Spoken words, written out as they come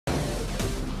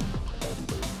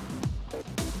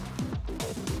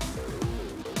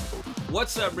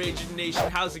What's up, Ragin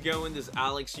Nation? How's it going? This is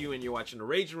Alex Yu, and you're watching a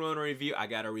Ragin Ronin review. I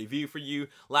got a review for you.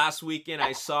 Last weekend,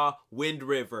 I saw Wind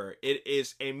River. It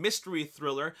is a mystery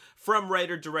thriller from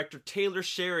writer-director Taylor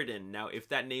Sheridan. Now, if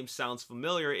that name sounds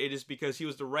familiar, it is because he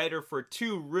was the writer for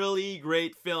two really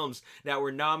great films that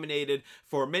were nominated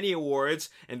for many awards,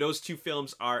 and those two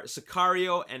films are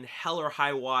Sicario and Hell or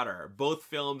High Water. Both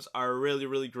films are really,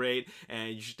 really great,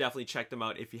 and you should definitely check them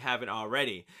out if you haven't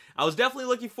already. I was definitely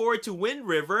looking forward to Wind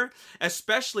River,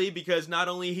 especially because not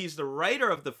only he's the writer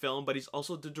of the film, but he's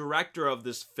also the director of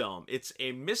this film. It's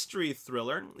a mystery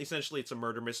thriller. Essentially, it's a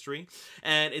murder mystery,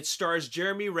 and it stars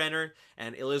Jeremy Renner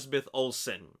and Elizabeth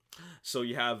Olsen. So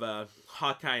you have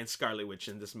Hawkeye and Scarlet Witch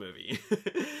in this movie.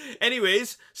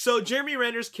 Anyways, so Jeremy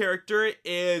Renner's character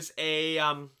is a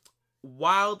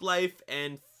wildlife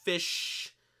and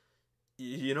fish.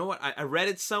 You know what? I read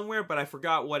it somewhere, but I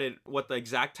forgot what the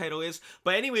exact title is.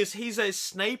 But anyways, he's a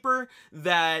sniper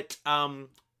that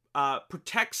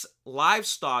protects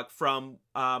livestock from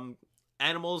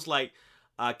animals like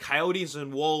coyotes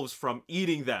and wolves from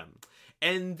eating them.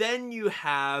 And then you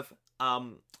have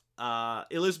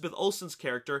Elizabeth Olsen's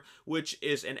character, which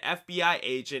is an FBI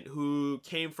agent who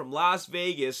came from Las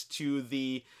Vegas to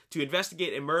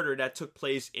investigate a murder that took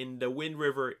place in the Wind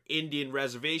River Indian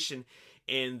Reservation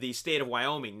in the state of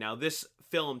Wyoming. Now, this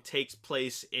film takes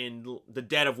place in the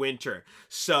dead of winter,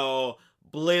 so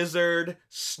blizzard,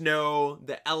 snow,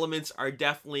 the elements are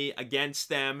definitely against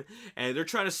them, and they're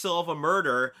trying to solve a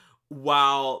murder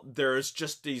while there's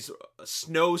just these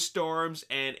snowstorms,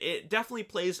 and it definitely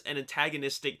plays an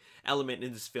antagonistic element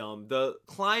in this film. The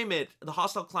climate, the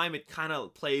hostile climate, kind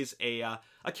of plays a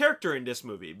character in this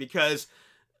movie, because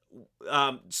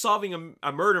solving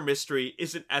a murder mystery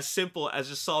isn't as simple as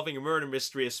just solving a murder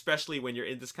mystery, especially when you're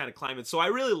in this kind of climate. So I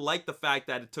really like the fact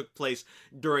that it took place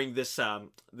during this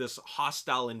this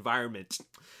hostile environment.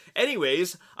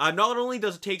 Anyways, not only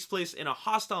does it take place in a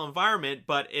hostile environment,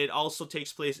 but it also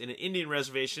takes place in an Indian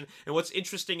reservation. And what's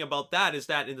interesting about that is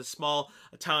that in the small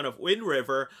town of Wind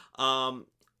River,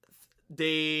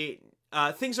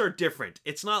 things are different.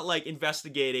 It's not like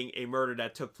investigating a murder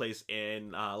that took place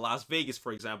in Las Vegas,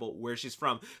 for example, where she's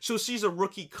from. So she's a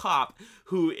rookie cop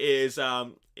who is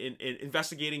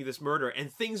investigating this murder,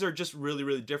 and things are just really,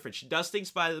 really different. She does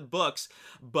things by the books,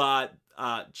 but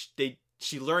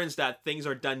she learns that things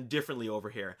are done differently over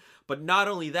here. But not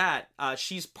only that,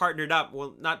 she's partnered up,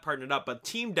 well, not partnered up, but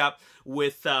teamed up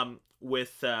with Jeremy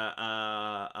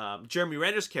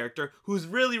Renner's character, who's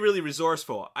really, really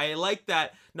resourceful. I like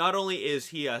that not only is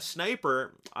he a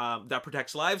sniper that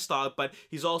protects livestock, but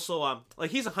he's also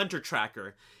he's a hunter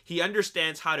tracker. He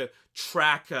understands how to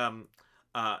track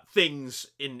things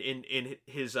in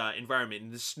his environment,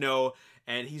 in the snow,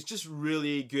 and he's just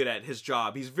really good at his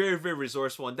job. He's very, very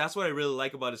resourceful, and that's what I really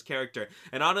like about his character.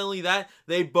 And not only that,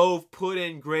 they both put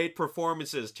in great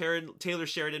performances. Taylor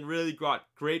Sheridan really got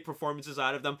great performances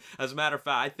out of them. As a matter of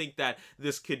fact, I think that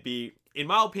this could be, in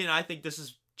my opinion, I think this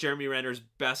is Jeremy Renner's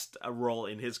best role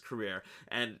in his career.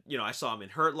 And, you know, I saw him in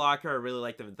Hurt Locker. I really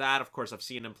liked him in that. Of course, I've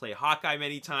seen him play Hawkeye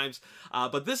many times.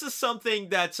 But this is something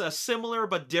that's similar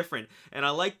but different. And I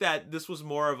like that this was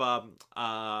more of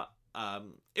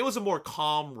it was a more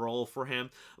calm role for him,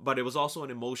 but it was also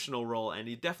an emotional role, and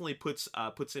he definitely puts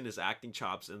in his acting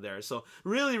chops in there. So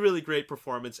really, really great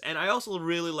performance, and I also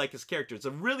really like his character. It's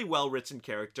a really well-written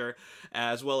character,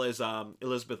 as well as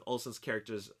Elizabeth Olsen's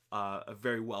character is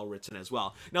very well-written as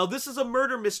well. Now, this is a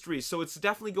murder mystery, so it's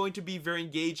definitely going to be very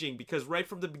engaging, because right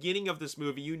from the beginning of this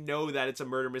movie, you know that it's a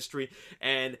murder mystery,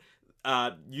 and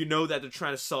you know that they're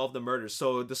trying to solve the murder.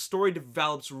 So the story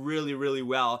develops really, really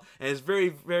well, and it's very,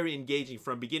 very engaging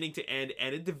from beginning to end,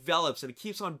 and it develops and it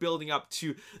keeps on building up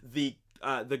to the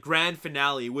grand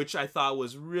finale, which I thought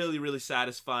was really, really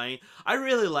satisfying. I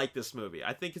really like this movie.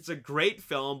 I think it's a great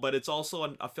film, but it's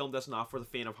also a film that's not for the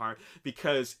faint of heart,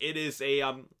 because it is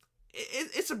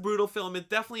it's a brutal film. It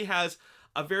definitely has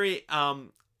a very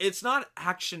it's not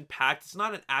action-packed. It's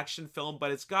not an action film, but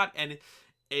it's got an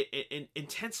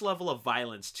intense level of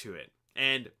violence to it,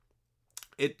 and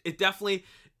it definitely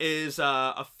is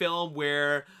a film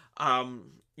where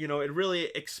you know, it really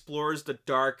explores the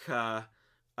dark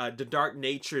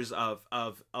natures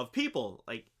of people.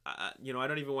 Like you know, I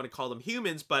don't even want to call them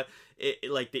humans, but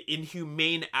like the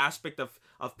inhumane aspect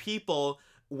of people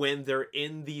when they're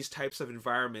in these types of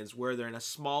environments, where they're in a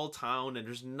small town and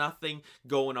there's nothing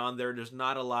going on there. There's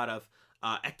not a lot of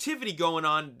activity going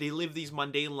on. They live these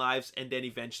mundane lives, and then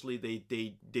eventually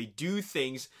they do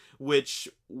things which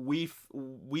we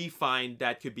find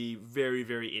that could be very,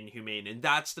 very inhumane. And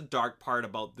that's the dark part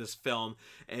about this film.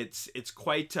 It's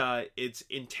quite it's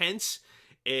intense.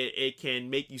 It can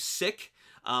make you sick.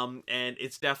 and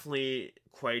it's definitely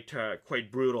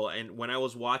quite brutal. And when I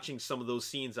was watching some of those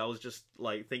scenes, I was just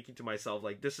like thinking to myself,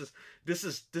 like, this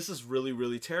is really,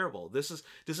 really terrible. This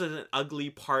is an ugly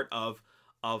part of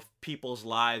people's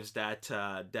lives that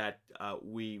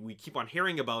we keep on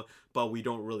hearing about, but we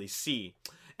don't really see.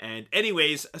 And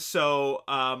anyways, so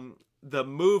the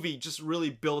movie just really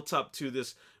built up to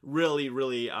this really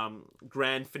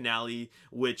grand finale,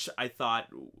 which I thought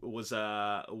was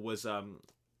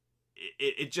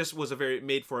it just was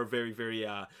made for a very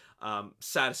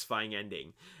satisfying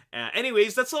ending.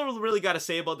 Anyways, that's all I really got to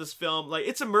say about this film. Like,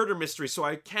 it's a murder mystery, so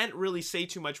I can't really say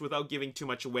too much without giving too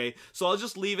much away. So I'll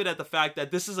just leave it at the fact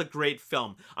that this is a great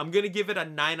film. I'm going to give it a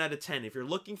 9 out of 10. If you're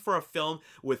looking for a film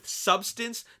with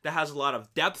substance, that has a lot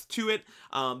of depth to it,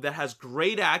 that has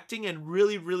great acting and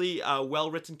really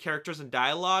well-written characters and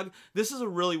dialogue, this is a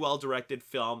really well-directed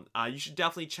film. You should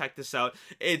definitely check this out.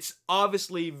 It's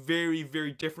obviously very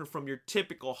different from your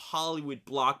typical Hollywood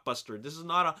blockbuster. This is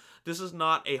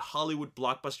not a Hollywood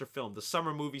blockbuster film. The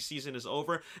summer movie season is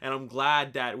over, and I'm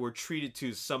glad that we're treated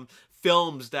to some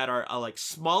films that are like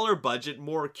smaller budget,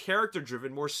 more character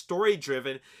driven, more story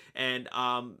driven, and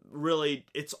really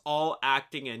it's all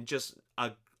acting and just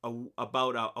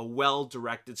about a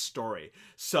well-directed story.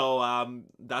 So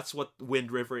that's what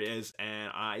Wind River is,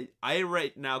 and I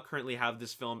right now currently have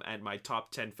this film at my top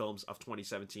 10 films of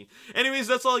 2017. Anyways,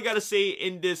 that's all I gotta say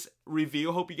in this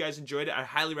review. Hope you guys enjoyed it. I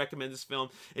highly recommend this film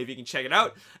if you can check it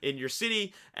out in your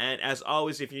city. And as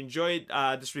always, if you enjoyed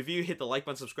this review, hit the like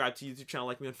button, subscribe to the YouTube channel,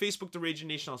 like me on Facebook, The Ragin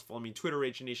Nation. Also follow me on Twitter,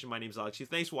 Ragin Nation. My name is Alex.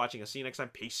 Thanks for watching. I'll see you next time.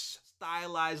 Peace.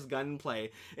 Stylized gunplay.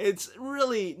 It's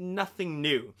really nothing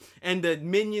new, and the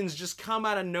minions just come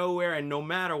out of nowhere, and no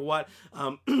matter what,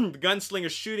 the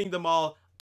gunslingers shooting them all